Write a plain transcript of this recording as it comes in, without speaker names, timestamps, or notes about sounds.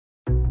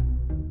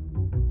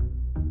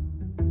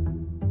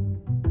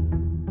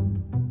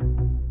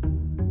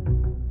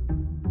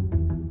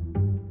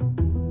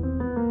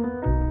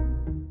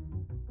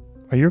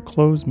Are your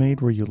clothes made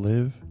where you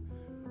live?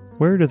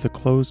 Where do the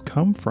clothes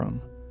come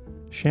from?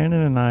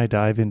 Shannon and I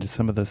dive into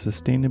some of the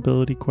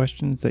sustainability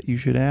questions that you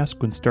should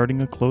ask when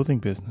starting a clothing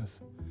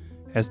business.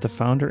 As the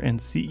founder and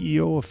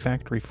CEO of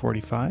Factory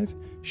 45,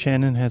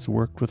 Shannon has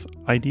worked with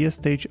idea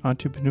stage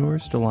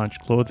entrepreneurs to launch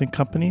clothing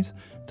companies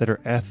that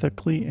are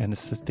ethically and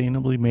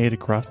sustainably made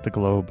across the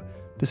globe.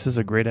 This is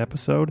a great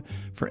episode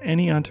for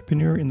any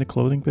entrepreneur in the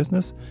clothing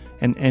business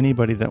and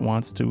anybody that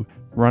wants to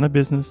run a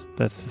business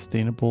that's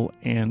sustainable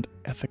and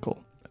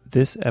ethical.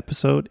 This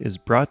episode is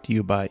brought to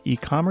you by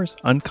E-Commerce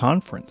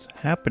Unconference,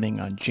 happening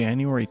on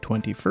January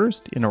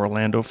 21st in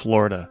Orlando,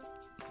 Florida.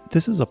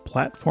 This is a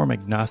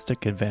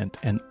platform-agnostic event,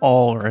 and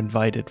all are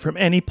invited from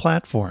any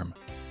platform.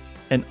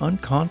 An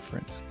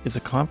unconference is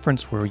a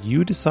conference where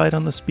you decide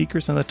on the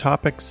speakers and the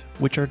topics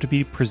which are to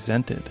be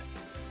presented.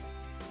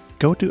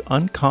 Go to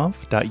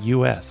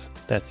unconf.us,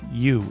 that's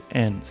UNCONF.us,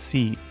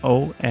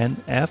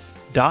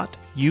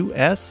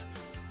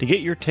 to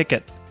get your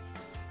ticket.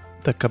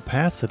 The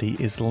capacity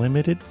is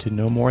limited to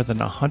no more than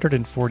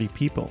 140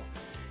 people,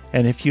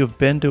 and if you have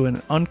been to an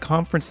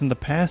unconference in the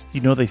past,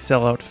 you know they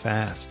sell out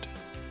fast.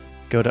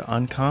 Go to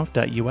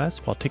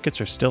unconf.us while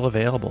tickets are still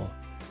available.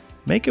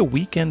 Make a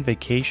weekend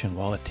vacation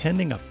while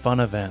attending a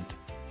fun event.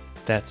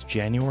 That's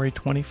January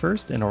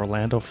 21st in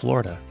Orlando,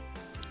 Florida.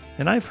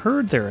 And I've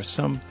heard there are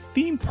some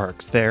theme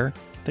parks there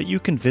that you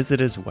can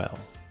visit as well.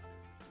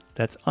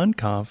 That's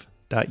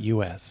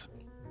unconf.us.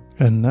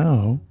 And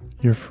now,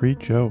 your free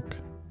joke.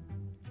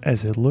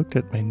 As I looked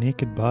at my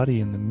naked body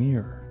in the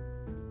mirror,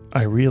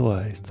 I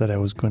realized that I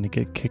was going to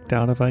get kicked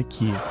out of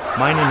IKEA.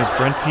 My name is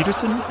Brent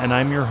Peterson, and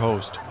I'm your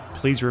host.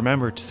 Please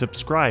remember to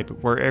subscribe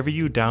wherever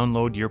you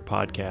download your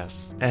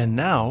podcasts. And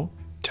now,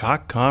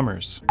 Talk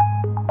Commerce.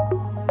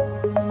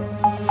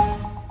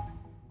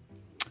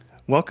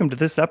 Welcome to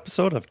this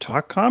episode of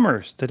Talk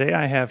Commerce. Today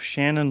I have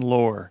Shannon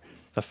Lohr,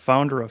 the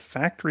founder of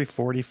Factory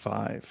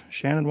 45.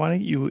 Shannon, why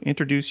don't you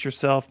introduce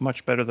yourself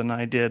much better than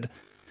I did?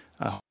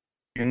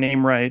 Your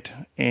name right,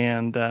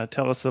 and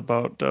tell us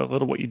about a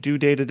little what you do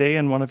day to day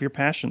and one of your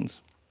passions.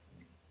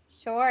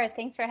 Sure.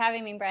 Thanks for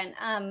having me, Brent.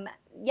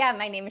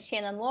 My name is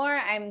Shannon Lohr.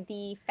 I'm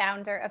the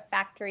founder of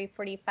Factory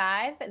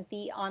 45,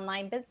 the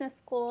online business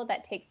school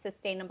that takes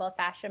sustainable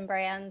fashion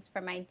brands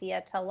from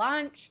idea to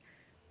launch.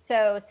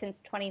 So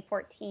since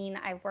 2014,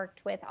 I've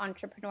worked with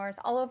entrepreneurs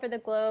all over the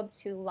globe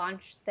to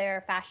launch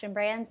their fashion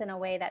brands in a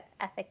way that's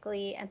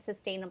ethically and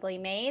sustainably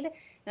made.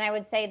 And I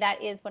would say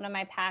that is one of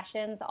my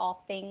passions,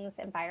 all things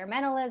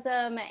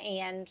environmentalism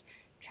and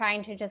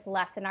trying to just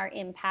lessen our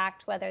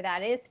impact, whether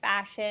that is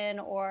fashion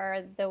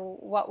or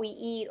what we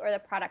eat or the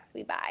products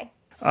we buy.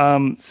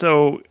 From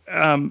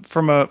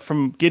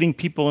getting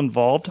people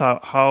involved,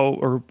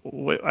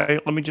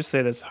 let me just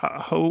say this: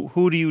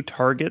 who do you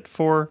target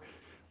for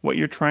what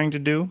you're trying to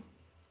do?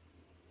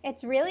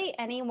 It's really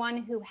anyone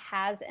who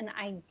has an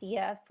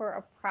idea for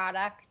a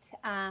product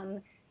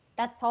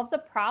that solves a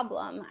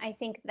problem. I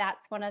think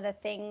that's one of the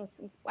things.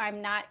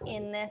 I'm not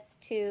in this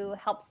to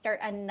help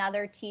start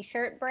another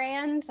t-shirt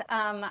brand.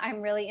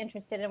 I'm really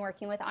interested in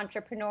working with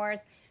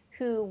entrepreneurs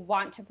who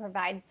want to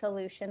provide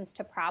solutions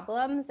to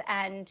problems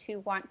and who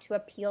want to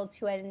appeal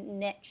to a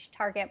niche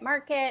target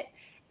market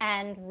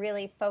and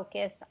really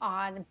focus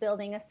on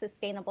building a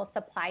sustainable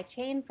supply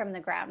chain from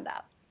the ground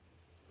up.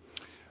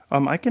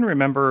 I can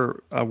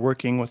remember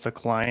working with a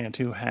client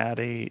who had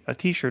a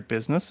t-shirt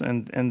business,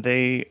 and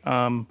they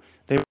were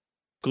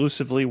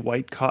exclusively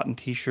white cotton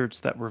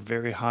t-shirts that were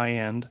very high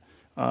end.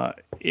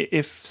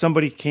 If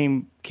somebody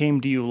came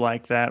to you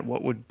like that,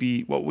 what would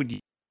you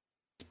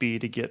be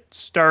to get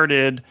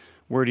started?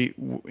 Where do you,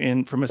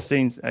 from a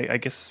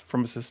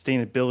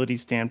sustainability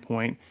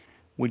standpoint,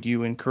 would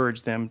you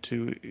encourage them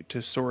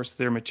to source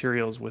their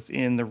materials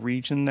within the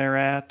region they're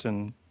at,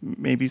 and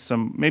maybe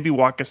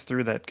walk us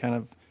through that kind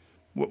of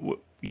what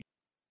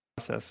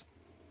process?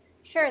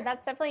 Sure,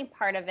 that's definitely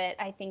part of it.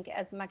 I think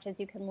as much as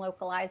you can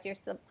localize your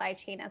supply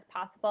chain as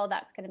possible,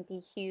 that's going to be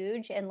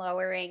huge in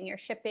lowering your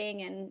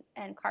shipping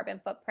and carbon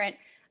footprint.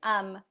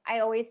 I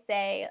always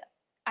say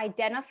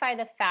identify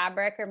the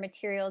fabric or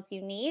materials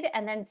you need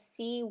and then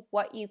see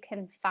what you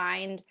can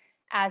find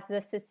as the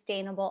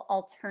sustainable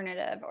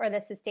alternative or the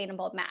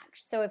sustainable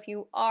match. So if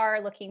you are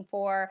looking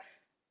for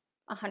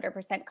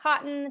 100%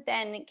 cotton,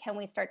 then can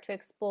we start to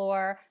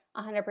explore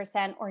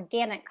 100%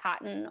 organic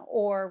cotton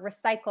or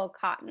recycled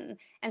cotton,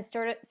 and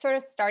sort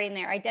of starting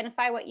there.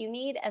 Identify what you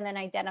need and then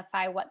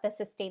identify what the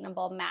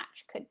sustainable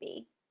match could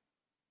be.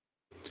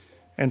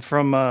 And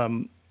from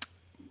a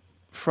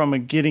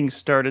getting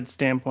started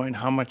standpoint,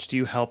 how much do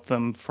you help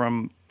them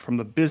from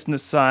the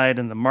business side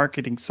and the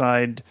marketing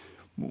side?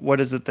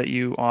 What is it that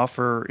you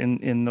offer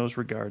in those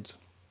regards?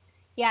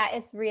 Yeah,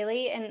 it's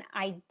really an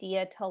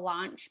idea to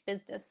launch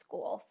business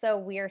school. So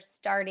we're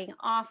starting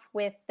off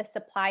with the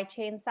supply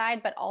chain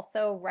side, but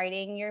also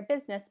writing your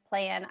business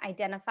plan,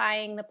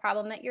 identifying the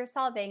problem that you're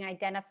solving,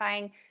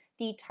 identifying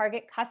the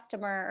target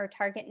customer or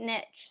target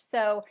niche.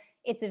 So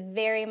it's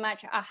very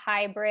much a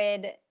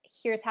hybrid.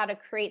 Here's how to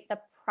create the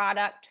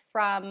product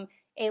from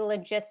a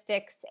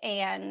logistics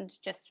and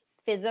just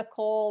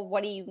physical,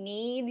 what do you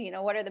need?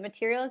 What are the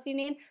materials you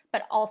need?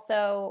 But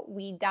also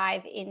we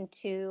dive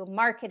into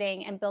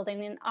marketing and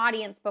building an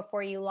audience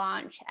before you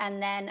launch.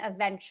 And then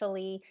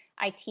eventually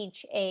I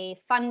teach a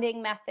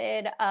funding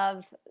method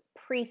of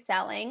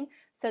pre-selling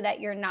so that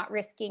you're not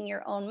risking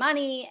your own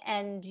money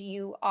and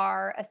you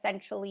are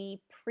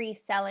essentially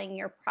pre-selling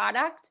your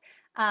product,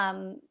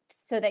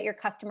 so that your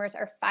customers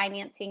are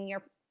financing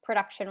your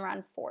production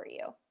run for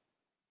you.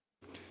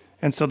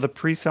 And so the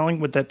pre-selling,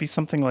 would that be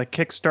something like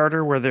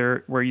Kickstarter,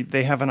 where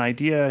they have an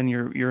idea and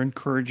you're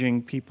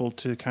encouraging people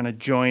to kind of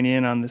join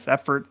in on this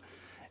effort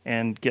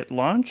and get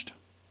launched?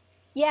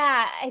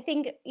 Yeah, I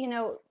think,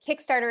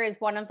 Kickstarter is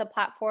one of the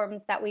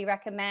platforms that we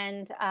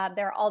recommend.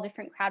 There are all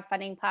different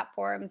crowdfunding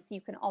platforms. You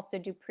can also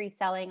do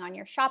pre-selling on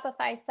your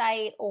Shopify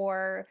site,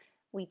 or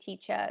we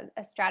teach a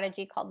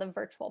strategy called the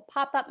virtual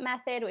pop-up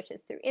method, which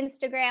is through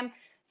Instagram.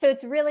 So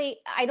it's really,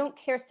 I don't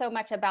care so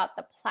much about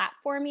the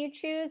platform you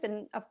choose.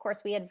 And of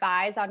course, we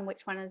advise on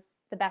which one is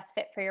the best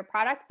fit for your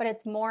product, but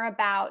it's more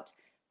about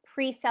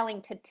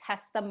pre-selling to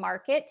test the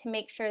market, to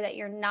make sure that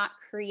you're not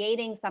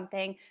creating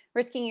something,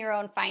 risking your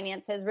own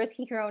finances,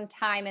 risking your own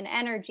time and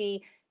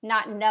energy,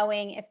 not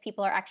knowing if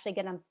people are actually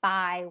going to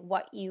buy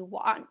what you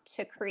want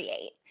to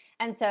create.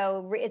 And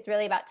so it's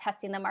really about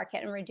testing the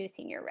market and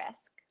reducing your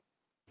risk.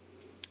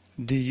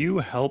 Do you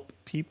help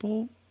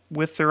people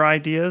with their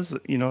ideas?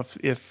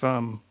 If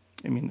I'm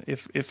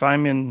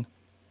in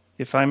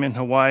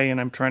Hawaii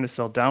and I'm trying to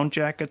sell down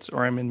jackets,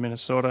 or I'm in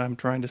Minnesota, I'm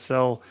trying to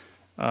sell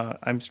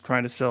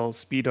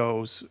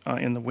Speedos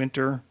in the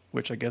winter,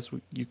 which I guess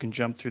you can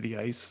jump through the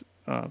ice.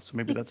 So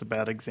maybe that's a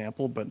bad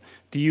example, but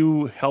do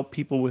you help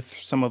people with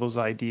some of those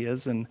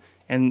ideas and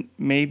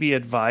maybe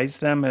advise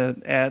them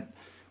at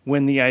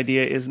when the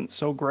idea isn't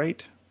so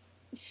great?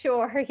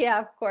 Sure. Yeah,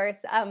 of course.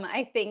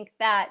 I think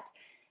that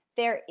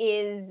there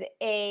is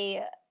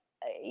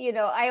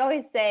I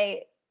always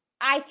say,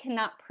 I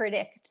cannot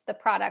predict the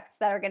products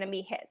that are going to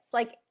be hits.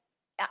 Like,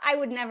 I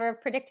would never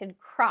have predicted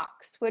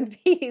Crocs would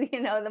be,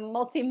 the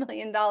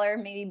multi-million-dollar,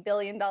 maybe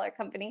billion-dollar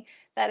company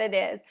that it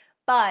is.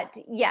 But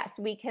yes,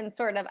 we can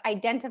sort of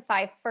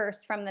identify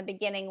first from the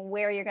beginning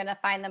where you're going to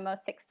find the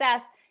most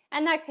success.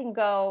 And that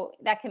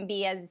can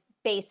be as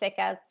basic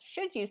as,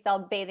 should you sell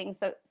bathing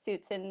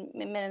suits in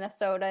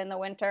Minnesota in the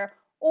winter?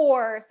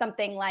 Or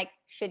something like,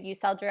 should you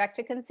sell direct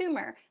to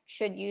consumer?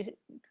 Should you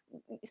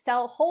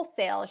sell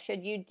wholesale?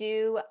 Should you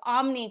do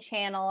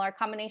omni-channel or a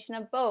combination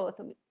of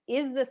both?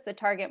 Is this the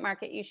target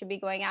market you should be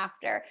going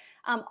after?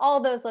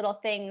 All those little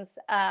things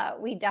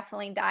we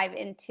definitely dive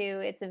into.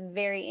 It's a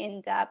very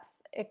in-depth,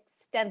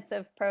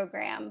 extensive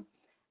program.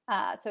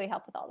 So we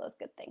help with all those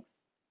good things.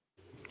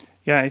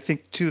 Yeah, I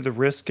think too, the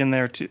risk in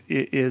there too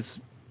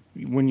is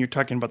when you're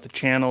talking about the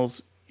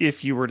channels,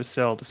 if you were to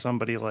sell to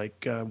somebody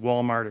like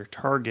Walmart or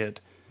Target,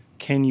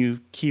 can you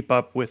keep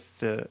up with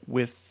the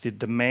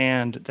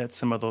demand that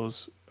some of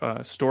those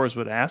stores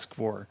would ask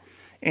for?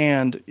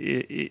 And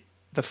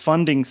the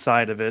funding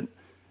side of it,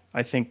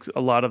 I think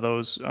a lot of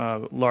those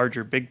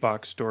larger big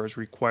box stores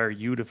require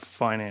you to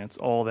finance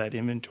all that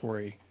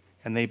inventory,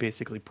 and they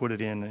basically put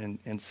it in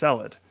and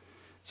sell it.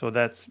 So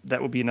that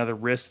would be another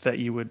risk that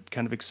you would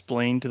kind of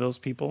explain to those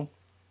people.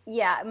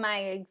 Yeah,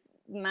 my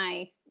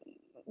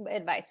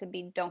advice would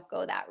be, don't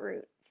go that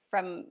route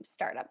from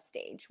startup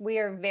stage. We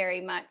are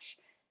very much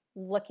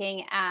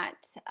looking at,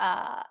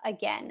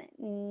 again,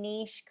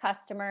 niche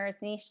customers,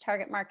 niche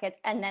target markets,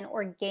 and then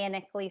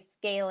organically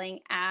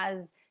scaling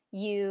as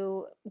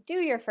you do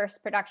your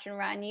first production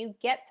run. You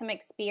get some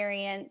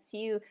experience,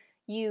 you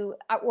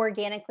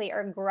organically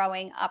are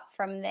growing up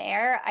from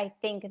there. I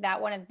think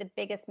that one of the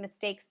biggest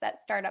mistakes that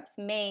startups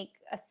make,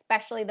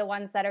 especially the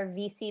ones that are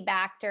VC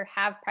backed or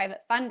have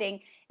private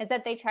funding, is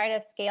that they try to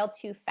scale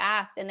too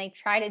fast and they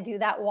try to do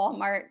that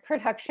Walmart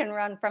production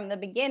run from the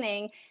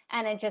beginning,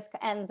 and it just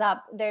ends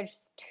up, there's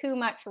just too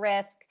much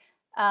risk.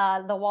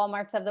 The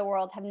Walmarts of the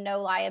world have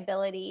no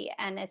liability,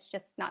 and it's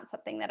just not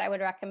something that I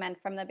would recommend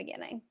from the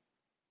beginning.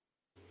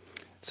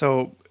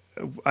 So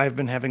I've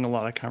been having a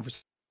lot of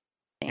conversations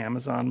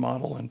Amazon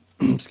model and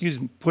excuse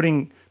me,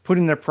 putting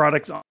their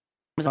products on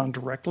Amazon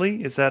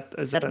directly. Is that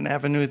an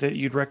avenue that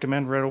you'd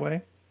recommend right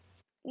away?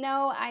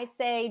 No, I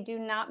say do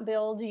not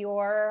build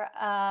your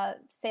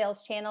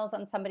sales channels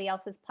on somebody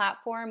else's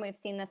platform. We've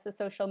seen this with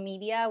social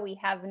media. We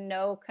have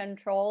no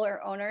control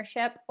or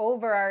ownership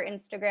over our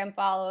Instagram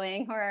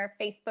following or our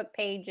Facebook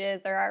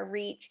pages or our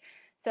reach.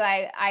 So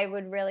I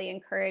would really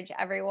encourage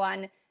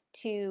everyone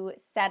to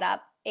set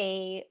up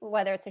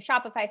whether it's a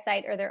Shopify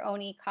site or their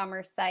own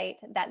e-commerce site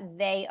that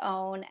they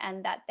own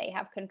and that they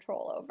have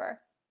control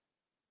over.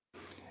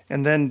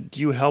 And then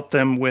do you help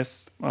them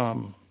with,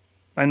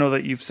 I know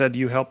that you've said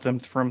you help them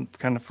from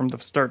the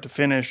start to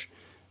finish.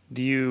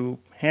 Do you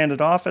hand it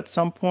off at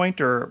some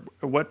point, or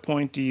at what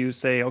point do you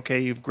say, okay,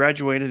 you've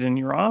graduated and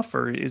you're off,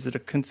 or is it a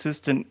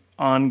consistent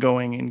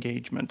ongoing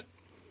engagement?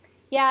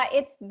 Yeah,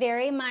 it's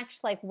very much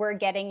like, we're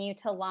getting you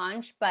to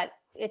launch, but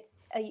it's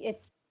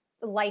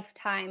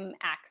lifetime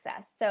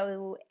access.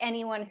 So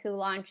anyone who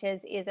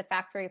launches is a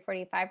Factory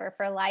 45er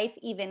for life,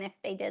 even if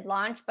they did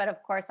launch. But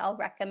of course, I'll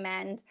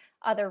recommend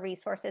other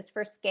resources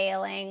for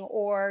scaling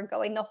or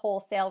going the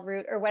wholesale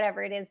route or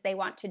whatever it is they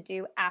want to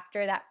do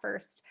after that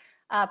first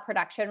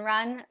production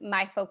run.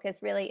 My focus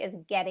really is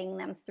getting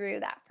them through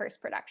that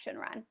first production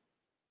run.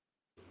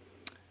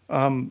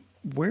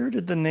 Where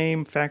did the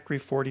name Factory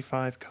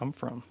 45 come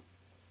from?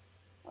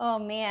 Oh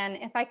man,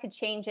 if I could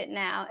change it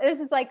now. This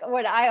is like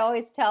what I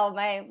always tell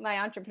my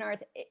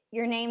entrepreneurs.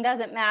 Your name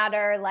doesn't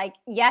matter. Like,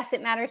 yes,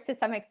 it matters to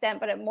some extent,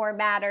 but it more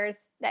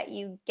matters that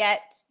you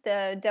get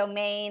the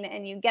domain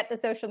and you get the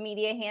social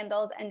media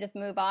handles and just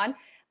move on.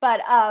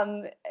 But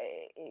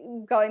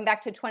going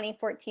back to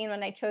 2014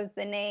 when I chose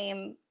the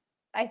name,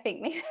 I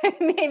think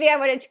maybe I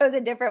would have chose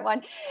a different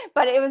one,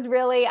 but it was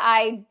really,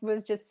 I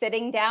was just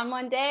sitting down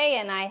one day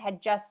and I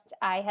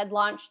had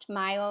launched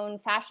my own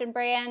fashion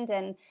brand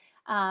and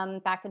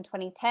back in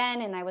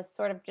 2010. And I was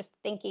sort of just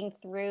thinking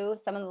through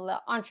some of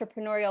the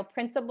entrepreneurial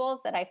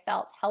principles that I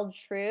felt held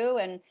true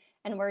and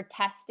were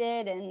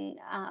tested and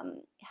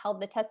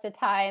held the test of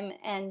time.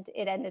 And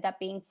it ended up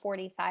being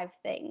 45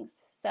 things.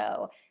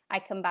 So I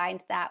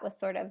combined that with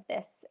sort of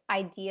this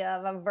idea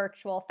of a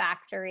virtual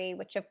factory,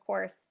 which of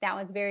course now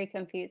is very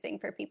confusing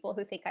for people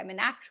who think I'm an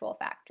actual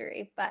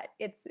factory, but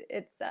it's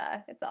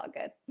all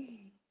good.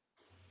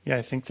 Yeah,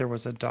 I think there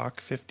was a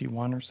Doc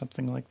 51 or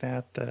something like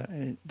that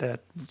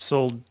that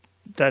sold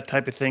that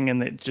type of thing,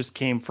 and it just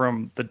came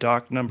from the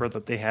doc number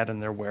that they had in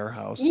their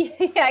warehouse.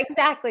 Yeah,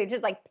 exactly.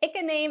 Just like pick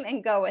a name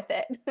and go with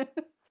it.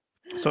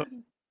 So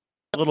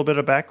a little bit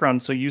of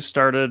background. So you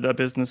started a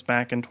business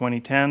back in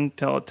 2010.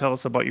 Tell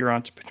us about your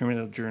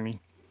entrepreneurial journey.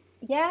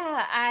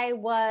 Yeah, I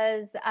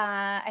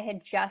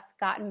had just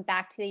gotten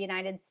back to the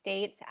United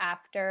States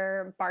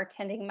after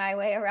bartending my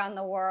way around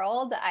the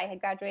world. I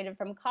had graduated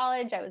from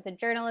college. I was a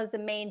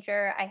journalism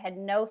major. I had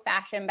no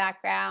fashion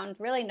background,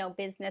 really no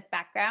business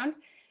background,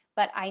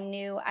 but I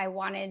knew I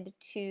wanted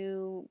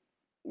to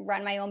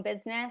run my own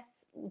business,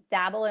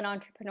 dabble in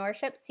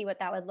entrepreneurship, see what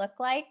that would look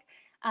like.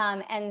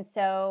 And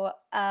so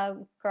a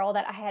girl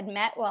that I had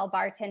met while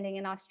bartending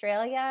in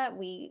Australia,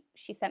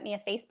 she sent me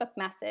a Facebook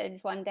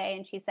message one day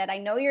and she said, I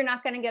know you're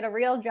not going to get a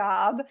real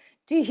job.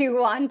 Do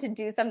you want to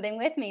do something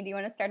with me? Do you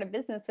want to start a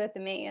business with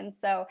me? And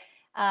so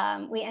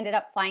we ended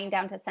up flying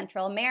down to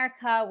Central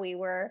America. We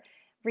were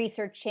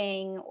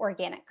researching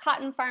organic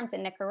cotton farms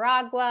in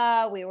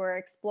Nicaragua. We were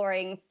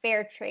exploring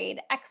fair trade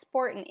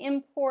export and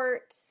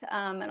import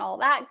and all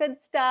that good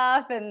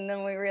stuff. And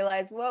then we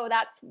realized, whoa,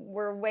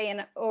 we're way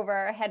in over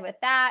our head with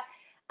that.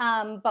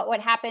 But what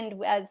happened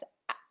was,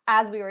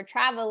 as we were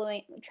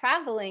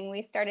traveling,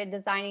 we started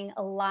designing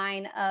a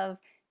line of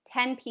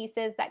 10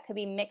 pieces that could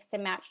be mixed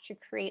and matched to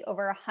create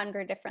over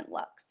 100 different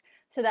looks.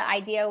 So the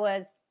idea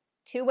was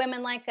two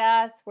women like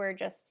us, we're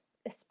just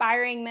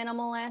aspiring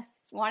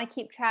minimalists, want to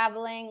keep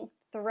traveling,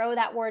 throw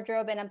that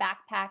wardrobe in a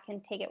backpack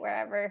and take it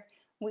wherever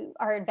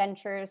our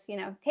adventures,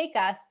 take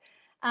us.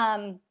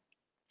 And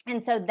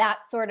so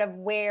that's sort of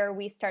where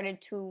we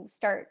started to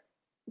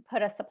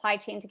put a supply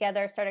chain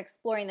together, start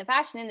exploring the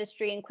fashion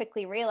industry, and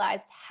quickly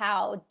realized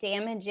how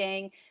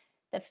damaging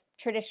the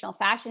traditional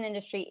fashion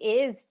industry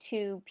is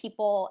to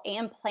people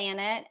and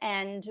planet.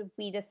 And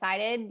we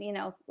decided,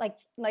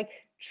 like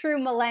true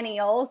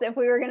millennials, if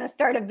we were going to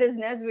start a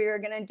business, we were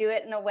going to do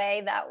it in a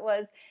way that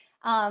was,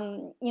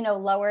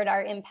 lowered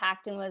our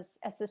impact and was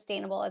as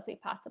sustainable as we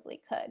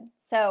possibly could.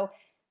 So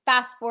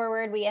fast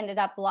forward, we ended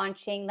up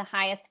launching the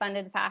highest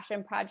funded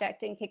fashion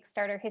project in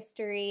Kickstarter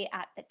history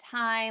at the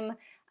time.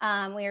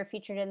 We were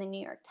featured in the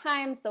New York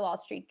Times, the Wall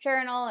Street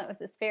Journal. It was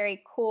this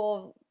very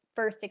cool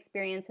first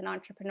experience in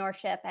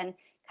entrepreneurship and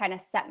kind of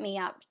set me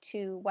up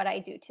to what I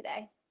do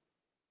today.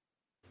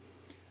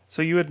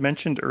 So you had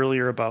mentioned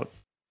earlier about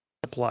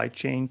supply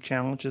chain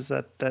challenges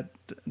that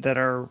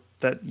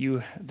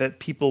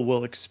people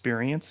will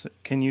experience.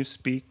 Can you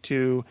speak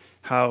to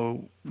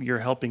how you're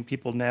helping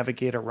people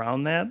navigate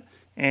around that,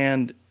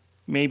 and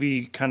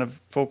maybe kind of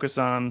focus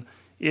on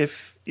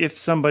if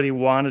somebody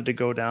wanted to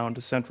go down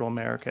to Central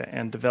America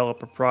and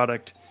develop a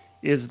product,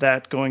 is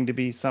that going to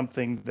be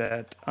something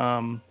that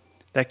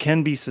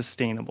can be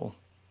sustainable?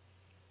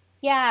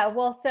 Yeah,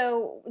 well,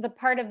 so the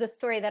part of the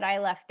story that I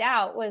left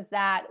out was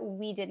that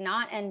we did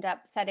not end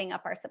up setting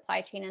up our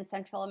supply chain in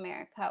Central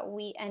America.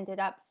 We ended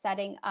up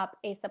setting up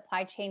a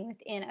supply chain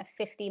within a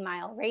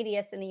 50-mile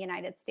radius in the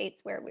United States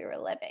where we were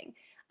living.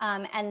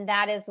 And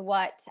that is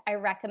what I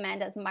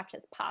recommend as much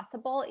as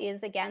possible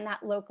is, again,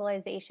 that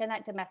localization,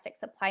 that domestic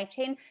supply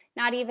chain,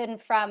 not even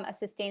from a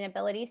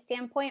sustainability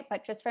standpoint,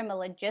 but just from a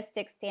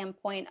logistics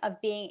standpoint of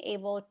being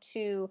able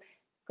to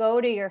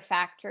go to your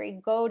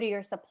factory, go to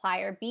your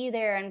supplier, be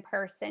there in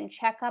person,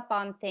 check up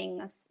on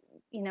things,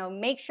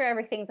 make sure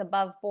everything's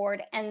above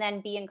board, and then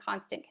be in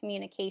constant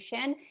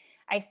communication.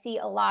 I see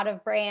a lot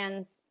of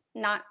brands,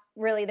 not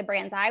really the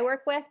brands I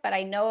work with, but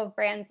I know of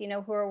brands,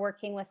 who are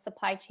working with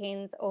supply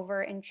chains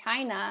over in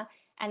China,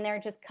 and they're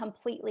just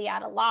completely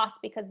at a loss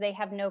because they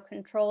have no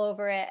control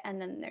over it. And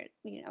then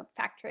they're,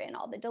 factor in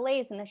all the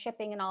delays and the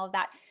shipping and all of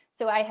that.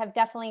 So I have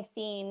definitely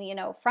seen,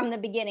 from the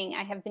beginning,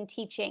 I have been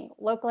teaching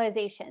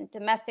localization,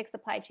 domestic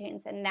supply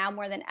chains, and now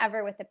more than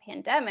ever with the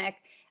pandemic,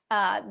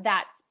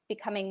 that's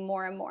becoming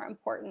more and more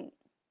important.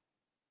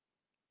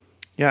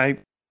 Yeah, I had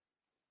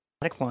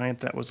a client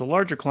that was a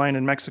larger client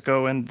in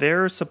Mexico, and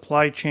their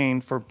supply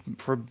chain for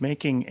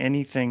making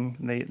anything,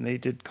 they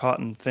did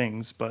cotton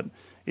things, but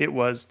it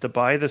was to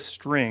buy the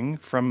string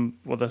from,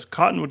 well, the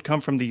cotton would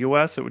come from the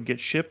US, it would get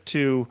shipped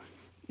to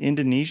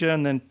Indonesia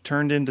and then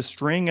turned into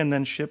string and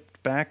then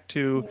shipped back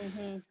to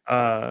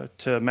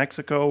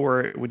Mexico,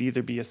 where it would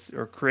either be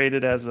or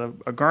created as a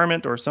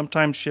garment, or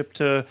sometimes shipped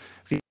to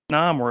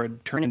Vietnam, where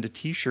it turned into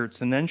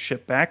T-shirts and then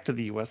shipped back to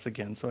the U.S.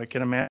 again. So I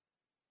can imagine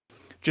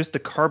just the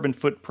carbon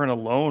footprint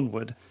alone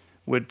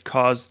would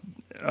cause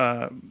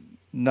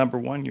number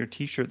one, your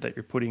T-shirt that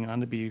you're putting on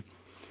to be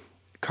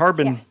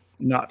carbon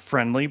not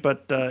friendly,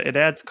 but it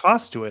adds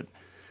cost to it.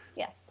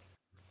 Yes.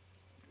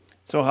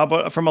 So how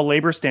about from a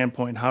labor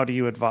standpoint, how do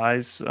you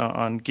advise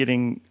on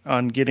getting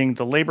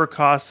the labor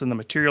costs and the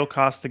material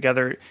costs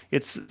together?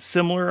 It's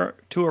similar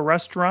to a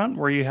restaurant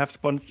where you have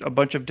a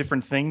bunch of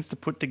different things to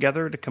put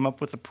together to come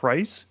up with a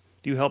price.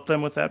 Do you help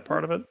them with that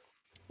part of it?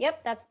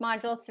 Yep, that's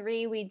module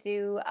 3. We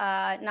do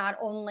not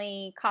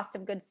only cost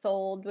of goods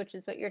sold, which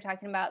is what you're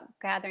talking about,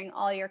 gathering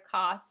all your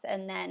costs,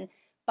 and then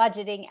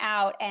budgeting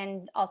out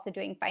and also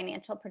doing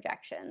financial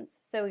projections.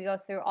 So we go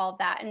through all of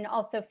that, and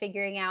also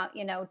figuring out,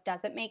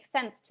 does it make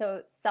sense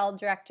to sell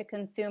direct to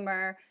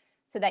consumer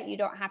so that you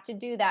don't have to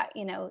do that,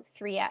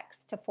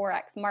 3x to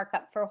 4x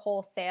markup for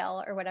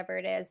wholesale or whatever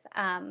it is.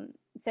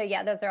 So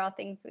yeah, those are all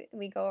things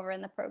we go over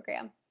in the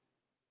program.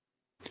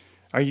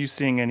 Are you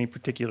seeing any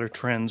particular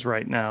trends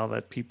right now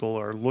that people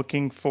are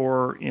looking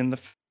for in the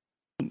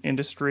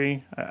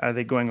industry? Are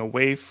they going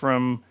away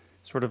from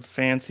sort of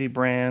fancy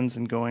brands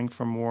and going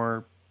for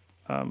more,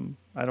 I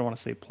don't want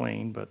to say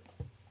plain, but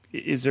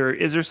is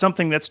there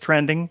something that's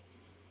trending?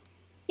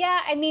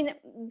 Yeah, I mean,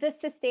 the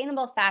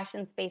sustainable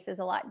fashion space is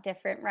a lot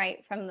different,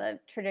 right, from the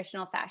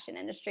traditional fashion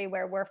industry,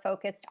 where we're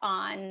focused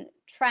on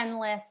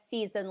trendless,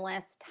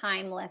 seasonless,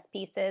 timeless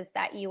pieces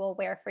that you will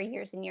wear for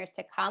years and years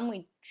to come.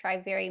 We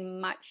try very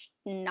much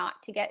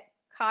not to get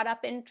caught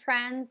up in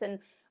trends and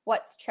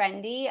what's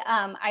trendy.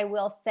 I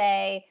will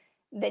say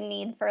the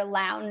need for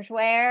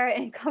loungewear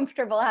and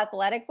comfortable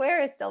athletic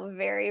wear is still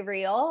very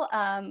real,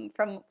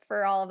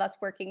 for all of us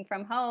working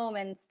from home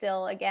and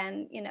still,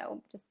 again,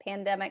 just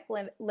pandemic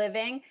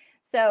living.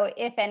 So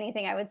if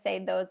anything, I would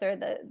say those are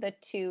the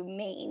two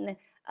main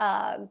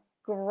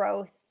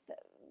growth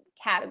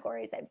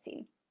categories I've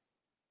seen.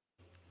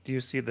 Do you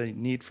see the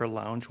need for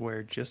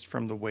loungewear just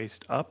from the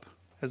waist up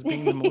as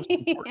being the most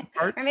important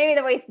part? Or maybe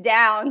the waist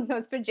down,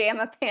 those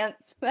pajama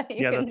pants that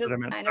you can That's what I just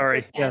meant. kind of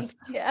Sorry. pretend. Yes.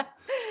 Yeah.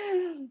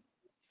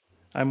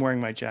 I'm wearing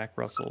my Jack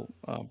Russell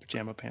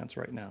pajama pants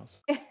right now.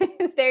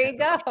 There you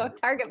go.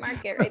 Target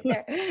market right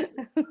there.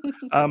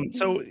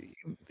 So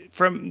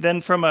from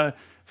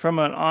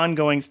an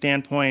ongoing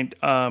standpoint,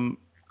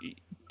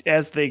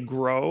 as they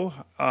grow,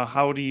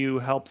 how do you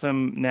help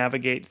them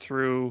navigate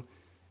through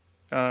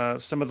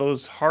some of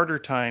those harder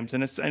times?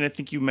 And I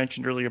think you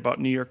mentioned earlier about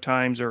New York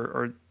Times,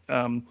 or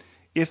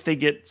if they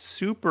get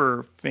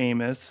super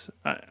famous,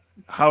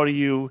 how do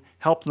you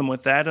help them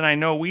with that? And I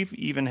know we've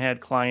even had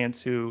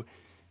clients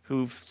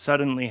who've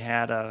suddenly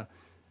had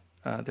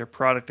their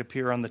product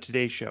appear on the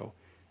Today Show,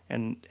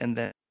 and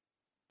then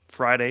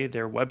Friday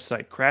their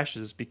website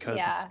crashes because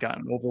it's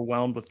gotten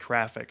overwhelmed with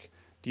traffic.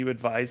 Do you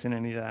advise in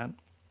any of that?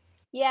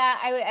 Yeah,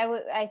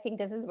 I think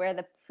this is where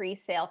the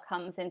pre-sale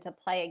comes into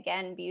play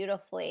again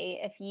beautifully.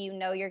 If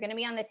you're going to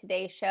be on the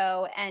Today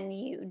Show and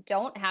you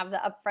don't have the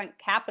upfront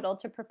capital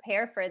to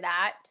prepare for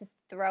that, just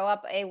throw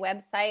up a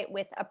website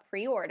with a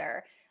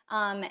pre-order.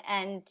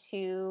 And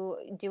to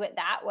do it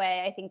that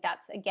way, I think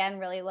that's, again,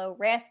 really low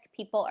risk.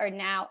 People are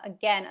now,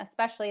 again,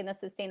 especially in the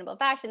sustainable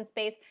fashion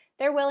space,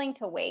 they're willing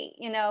to wait.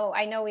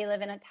 I know we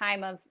live in a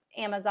time of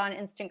Amazon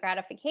instant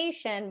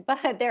gratification,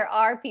 but there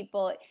are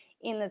people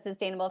in the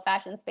sustainable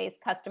fashion space,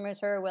 customers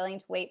who are willing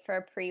to wait for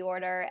a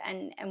pre-order,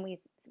 and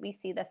we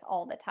see this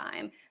all the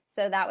time.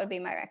 So that would be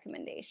my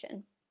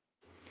recommendation.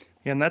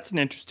 Yeah, and that's an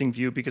interesting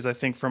view, because I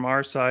think from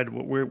our side,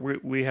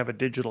 we have a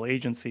digital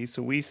agency,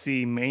 so we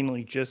see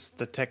mainly just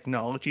the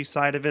technology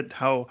side of it.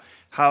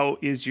 How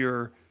is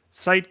your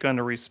site going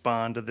to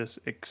respond to this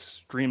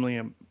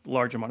extremely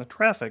large amount of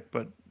traffic?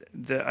 But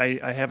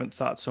I haven't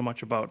thought so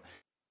much about,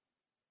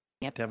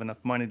 you have to have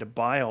enough money to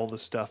buy all the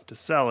stuff to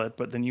sell it,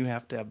 but then you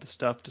have to have the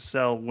stuff to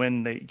sell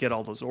when they get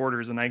all those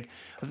orders. And I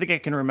think I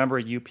can remember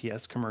a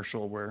UPS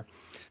commercial where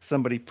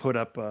somebody put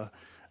up a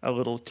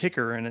little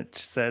ticker and it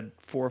said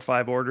 4 or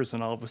 5 orders,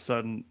 and all of a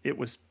sudden it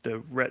was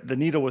the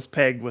needle was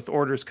pegged with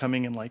orders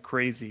coming in like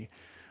crazy.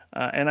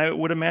 And I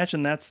would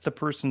imagine that's the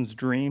person's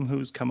dream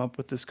who's come up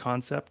with this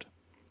concept.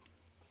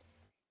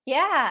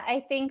 Yeah,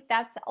 I think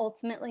that's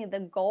ultimately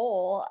the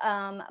goal.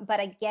 But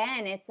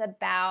again, it's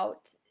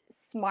about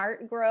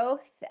smart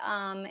growth.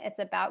 It's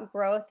about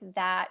growth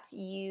that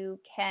you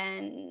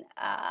can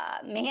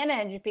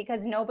manage,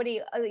 because nobody,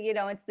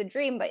 it's the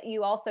dream, but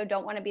you also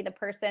don't want to be the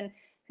person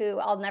who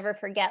I'll never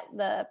forget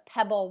the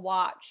Pebble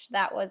watch.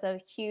 That was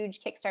a huge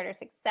Kickstarter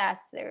success.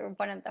 They were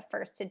one of the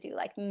first to do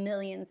like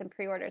millions in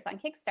pre-orders on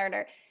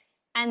Kickstarter.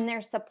 And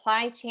their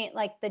supply chain,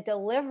 like the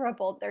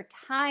deliverable, their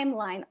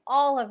timeline,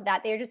 all of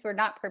that, they just were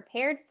not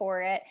prepared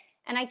for it.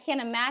 And I can't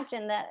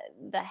imagine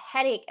the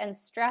headache and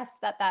stress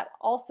that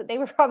also, they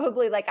were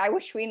probably like, I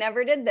wish we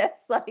never did this.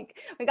 Like,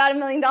 we got $1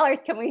 million.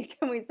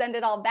 Can we send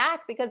it all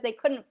back? Because they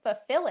couldn't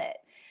fulfill it.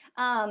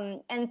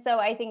 And so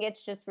I think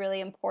it's just really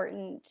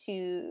important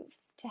to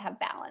have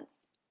balance.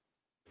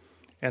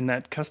 And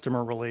that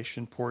customer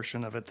relation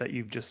portion of it that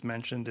you've just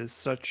mentioned is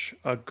such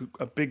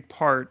a big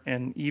part.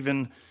 And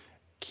even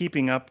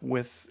keeping up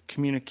with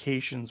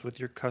communications with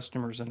your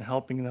customers and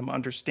helping them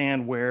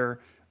understand where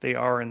they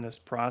are in this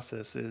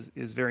process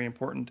is very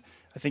important.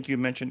 I think you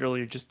mentioned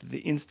earlier just the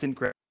instant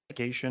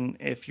gratification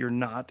if you're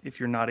not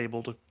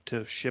able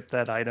to ship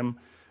that item,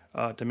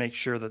 to make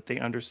sure that they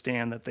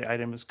understand that the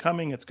item is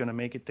coming, it's going to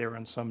make it there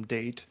on some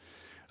date.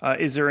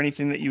 Is there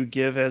anything that you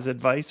give as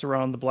advice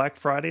around the Black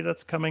Friday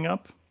that's coming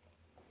up?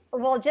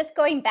 Well, just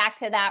going back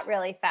to that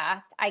really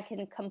fast, I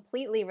can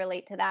completely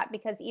relate to that,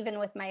 because even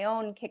with my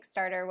own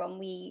Kickstarter, when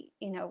we,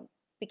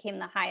 became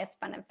the highest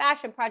funded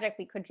fashion project,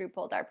 we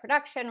quadrupled our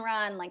production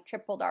run, like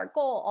tripled our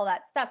goal, all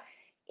that stuff.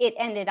 It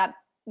ended up,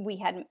 we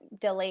had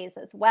delays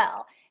as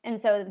well.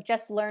 And so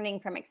just learning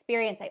from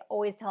experience, I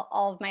always tell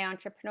all of my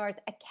entrepreneurs,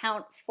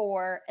 account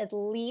for at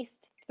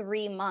least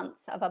 3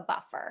 months of a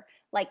buffer.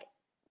 Like,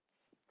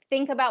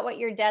 think about what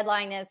your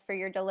deadline is for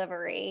your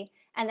delivery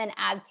and then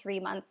add 3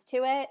 months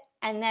to it.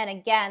 And then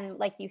again,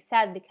 like you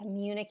said, the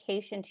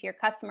communication to your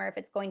customer, if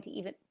it's going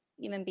to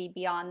even be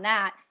beyond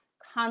that,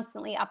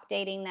 constantly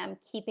updating them,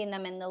 keeping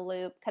them in the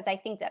loop, because I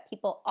think that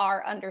people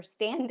are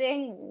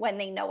understanding when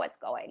they know what's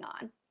going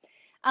on.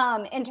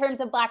 In terms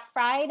of Black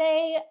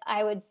Friday,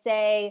 I would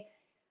say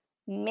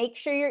make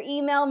sure your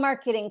email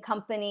marketing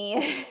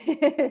company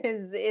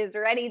is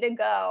ready to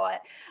go.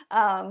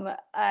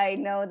 I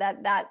know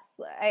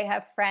I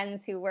have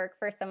friends who work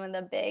for some of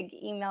the big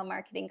email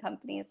marketing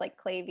companies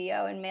like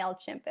Klaviyo and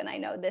MailChimp, and I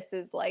know this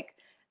is like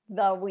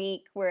the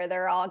week where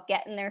they're all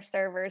getting their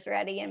servers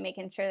ready and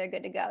making sure they're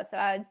good to go. So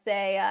I would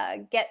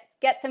say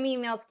get some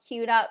emails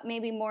queued up,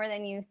 maybe more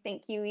than you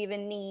think you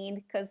even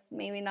need, because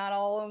maybe not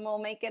all of them will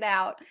make it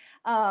out.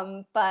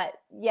 But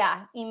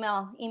yeah,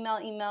 email.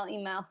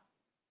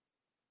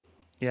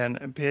 Yeah,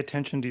 and pay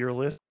attention to your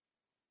list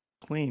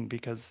clean,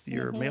 because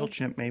your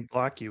MailChimp may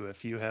block you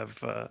if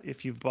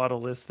you've bought a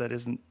list that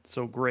isn't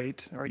so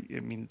great. Or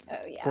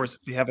of course,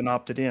 if you haven't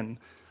opted in,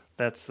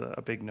 that's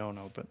a big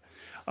no-no. But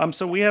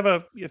so we have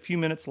a few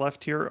minutes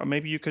left here.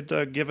 Maybe you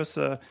could give us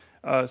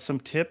some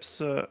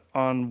tips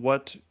on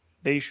what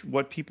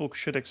people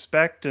should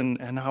expect,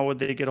 and how would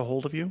they get a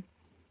hold of you?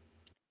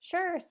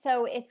 Sure.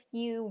 So if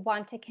you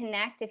want to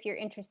connect, if you're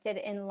interested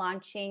in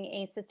launching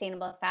a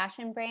sustainable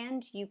fashion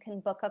brand, you can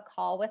book a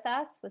call with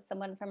us, with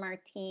someone from our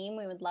team.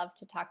 We would love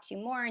to talk to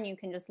you more, and you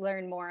can just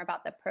learn more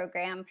about the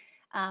program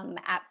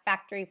at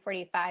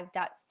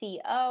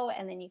factory45.co,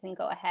 and then you can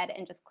go ahead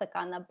and just click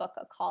on the book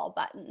a call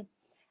button.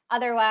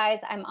 Otherwise,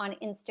 I'm on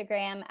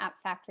Instagram at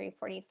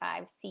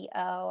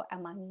factory45co.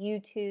 I'm on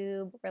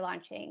YouTube. We're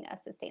launching a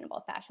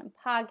sustainable fashion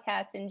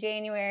podcast in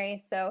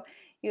January, so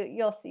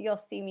you'll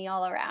see me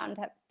all around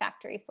at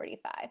Factory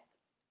 45.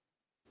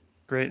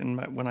 Great.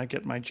 And when I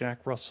get my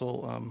Jack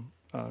Russell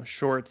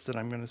shorts that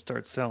I'm going to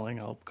start selling,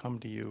 I'll come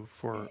to you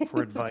for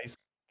advice.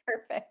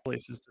 Perfect.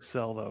 Places to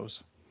sell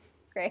those.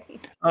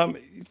 Great.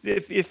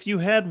 If you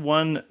had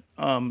one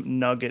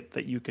nugget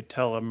that you could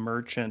tell a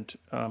merchant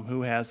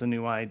who has a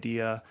new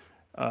idea,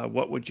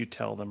 what would you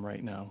tell them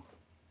right now?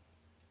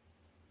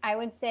 I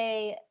would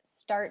say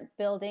start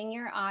building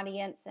your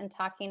audience and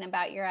talking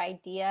about your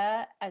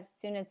idea as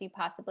soon as you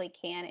possibly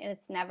can. And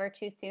it's never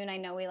too soon. I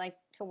know we like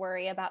to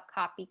worry about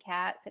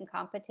copycats and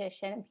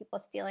competition and people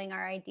stealing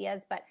our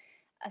ideas, but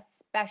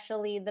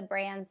especially the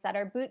brands that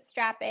are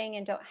bootstrapping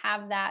and don't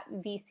have that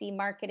VC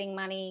marketing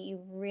money,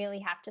 you really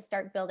have to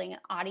start building an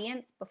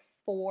audience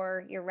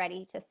before you're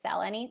ready to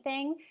sell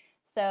anything.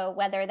 So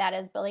whether that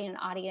is building an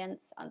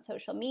audience on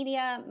social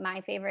media,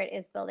 my favorite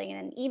is building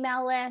an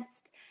email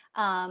list.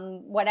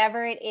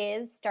 Whatever it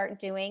is, start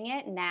doing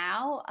it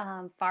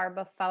now,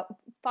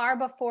 far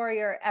before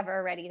you're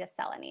ever ready to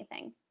sell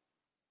anything.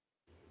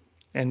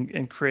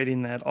 And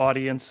creating that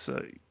audience,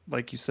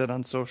 like you said,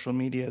 on social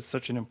media is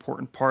such an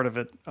important part of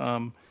it.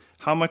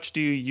 How much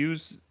do you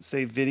use,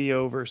 say,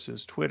 video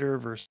versus Twitter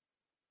versus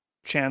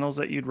channels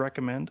that you'd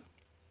recommend?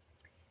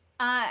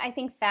 I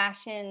think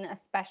fashion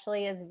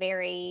especially is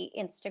very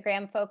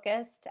Instagram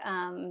focused,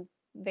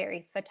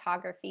 very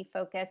photography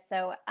focused.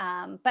 So,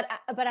 but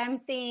I'm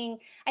seeing,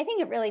 I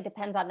think it really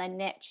depends on the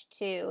niche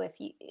too,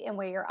 and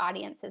where your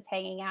audience is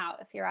hanging out.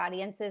 If your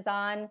audience is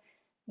on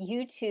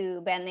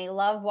YouTube and they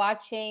love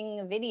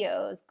watching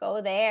videos,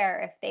 go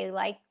there. If they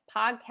like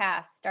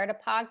podcasts, start a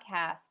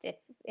podcast.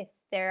 If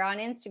they're on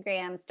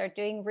Instagram, start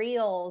doing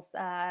reels,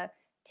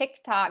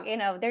 TikTok.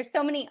 There's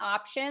so many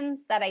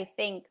options that I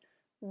think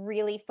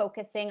really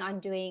focusing on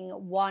doing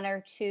one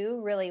or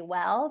two really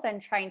well than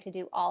trying to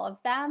do all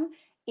of them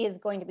is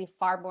going to be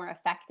far more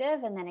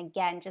effective. And then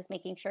again, just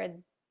making sure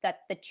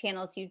that the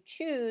channels you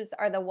choose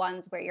are the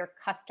ones where your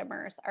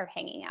customers are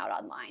hanging out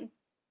online.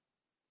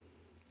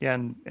 Yeah,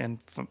 and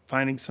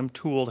finding some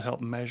tool to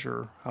help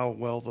measure how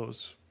well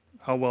those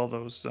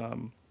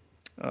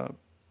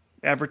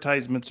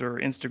advertisements or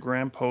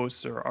Instagram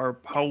posts are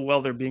how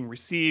well they're being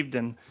received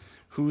and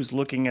who's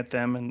looking at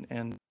them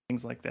and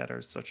things like that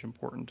are such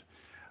important.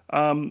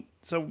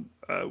 So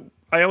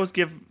I always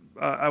give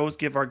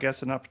our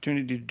guests an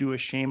opportunity to do a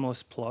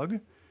shameless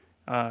plug.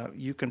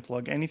 You can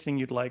plug anything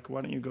you'd like.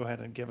 Why don't you go ahead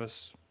and give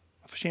us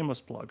a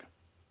shameless plug?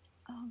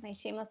 Oh, my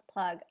shameless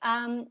plug.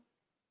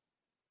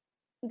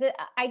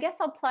 I guess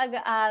I'll plug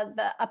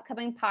the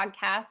upcoming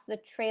podcast. The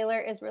trailer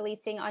is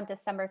releasing on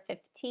December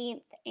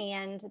 15th,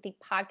 and the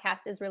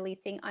podcast is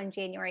releasing on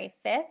January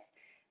 5th.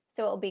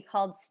 So it will be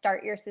called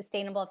Start Your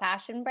Sustainable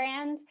Fashion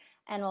Brand,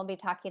 and we'll be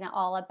talking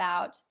all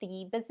about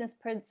the business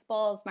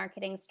principles,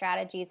 marketing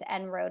strategies,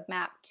 and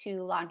roadmap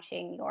to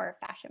launching your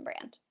fashion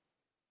brand.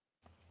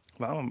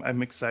 Wow,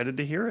 I'm excited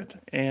to hear it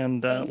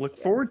and look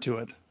forward to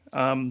it.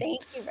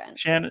 Thank you, Brent.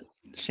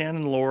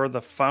 Shannon Lohr,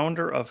 the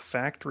founder of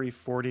Factory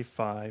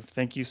 45.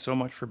 Thank you so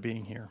much for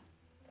being here.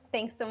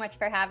 Thanks so much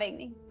for having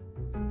me.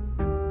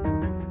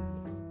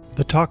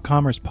 The Talk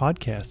Commerce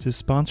podcast is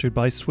sponsored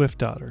by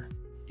SwiftOtter.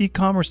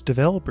 E-commerce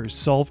developers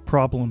solve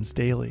problems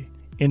daily.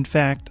 In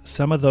fact,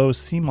 some of those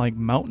seem like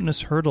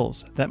mountainous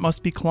hurdles that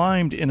must be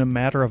climbed in a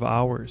matter of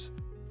hours.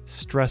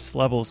 Stress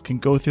levels can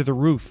go through the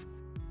roof.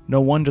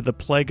 No wonder the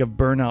plague of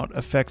burnout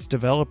affects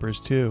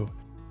developers too.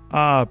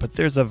 But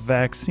there's a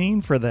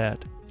vaccine for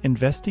that.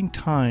 Investing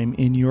time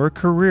in your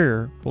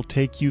career will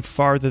take you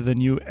farther than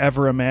you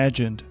ever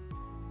imagined.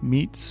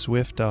 Meet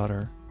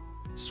SwiftOtter.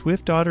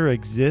 SwiftOtter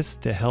exists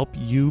to help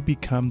you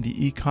become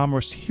the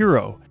e-commerce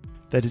hero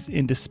that is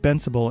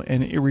indispensable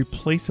and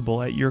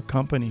irreplaceable at your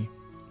company.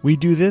 We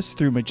do this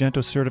through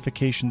Magento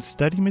certification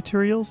study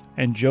materials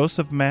and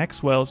Joseph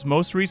Maxwell's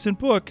most recent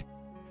book,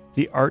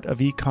 The Art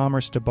of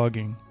E-commerce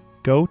Debugging.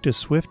 Go to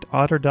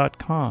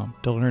swiftotter.com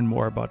to learn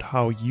more about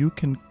how you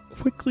can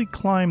quickly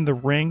climb the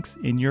ranks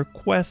in your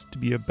quest to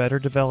be a better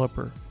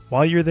developer.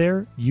 While you're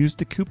there, use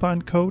the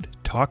coupon code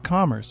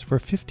TALKCommerce for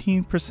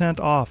 15%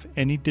 off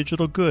any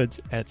digital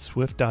goods at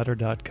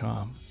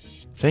swiftotter.com.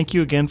 Thank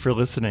you again for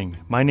listening.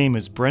 My name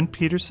is Brent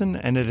Peterson,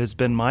 and it has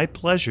been my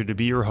pleasure to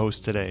be your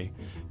host today.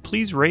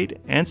 Please rate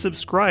and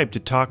subscribe to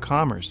Talk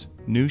Commerce.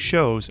 New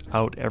shows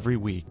out every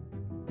week.